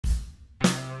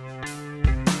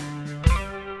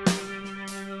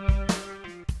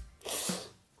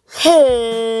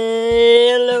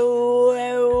Hello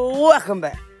and welcome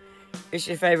back. It's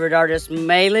your favorite artist,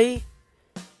 Maylee,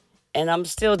 and I'm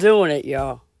still doing it,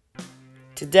 y'all.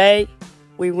 Today,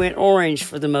 we went orange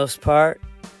for the most part,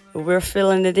 but we're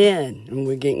filling it in, and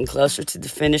we're getting closer to the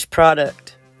finished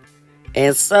product.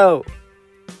 And so,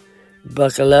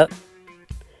 buckle up,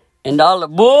 and all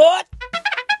aboard!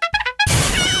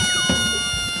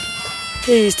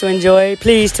 Please to enjoy,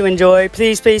 please to enjoy,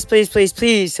 please, please, please, please,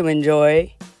 please to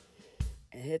enjoy.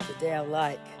 And hit the damn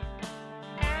like.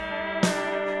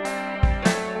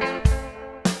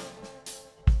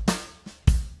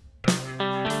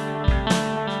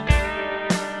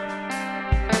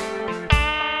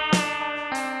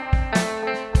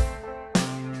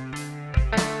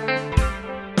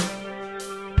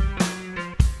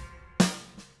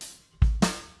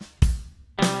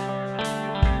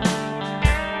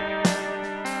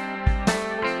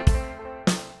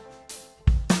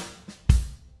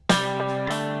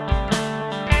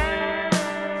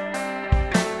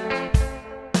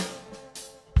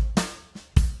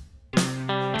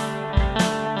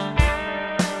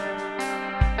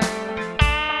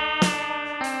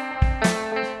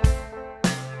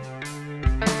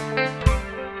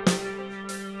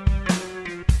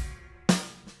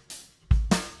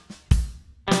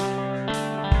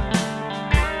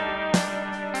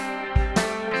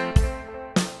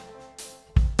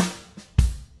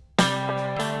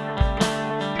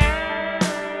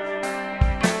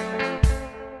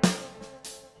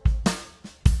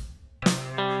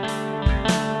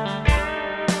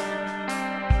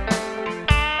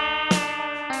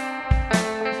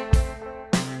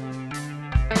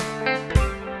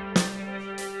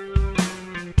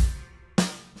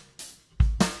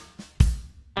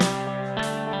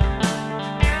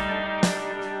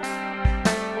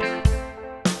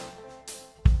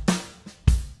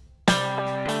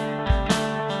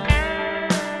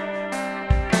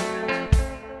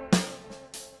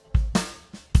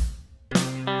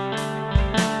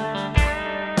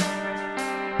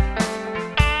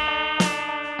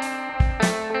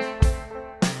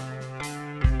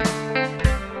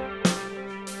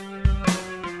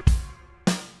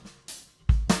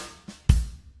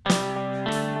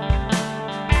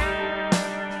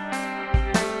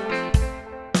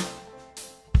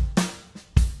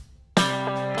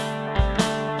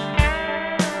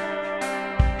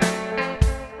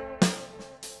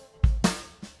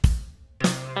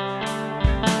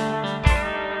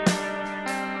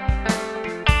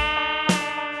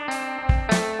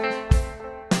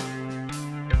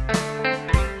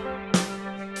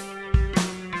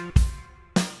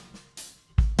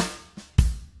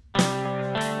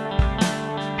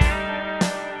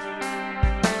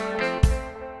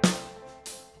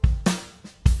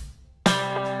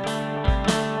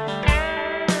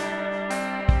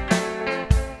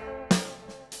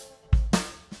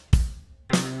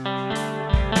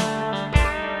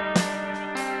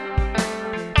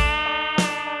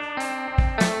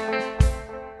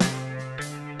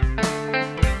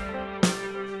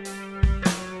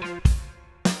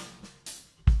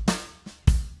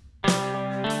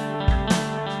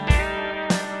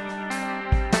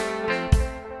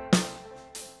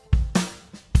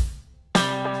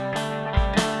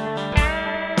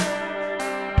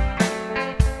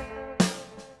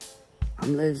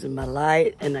 I'm losing my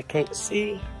light and I can't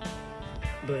see,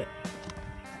 but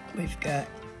we've got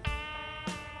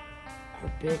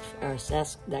our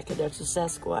Nacogdoches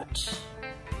Sasquatch.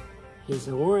 He's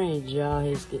orange, y'all.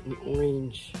 He's getting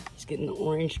orange. He's getting the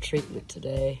orange treatment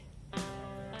today.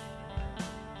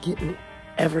 Getting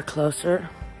ever closer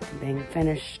to being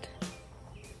finished.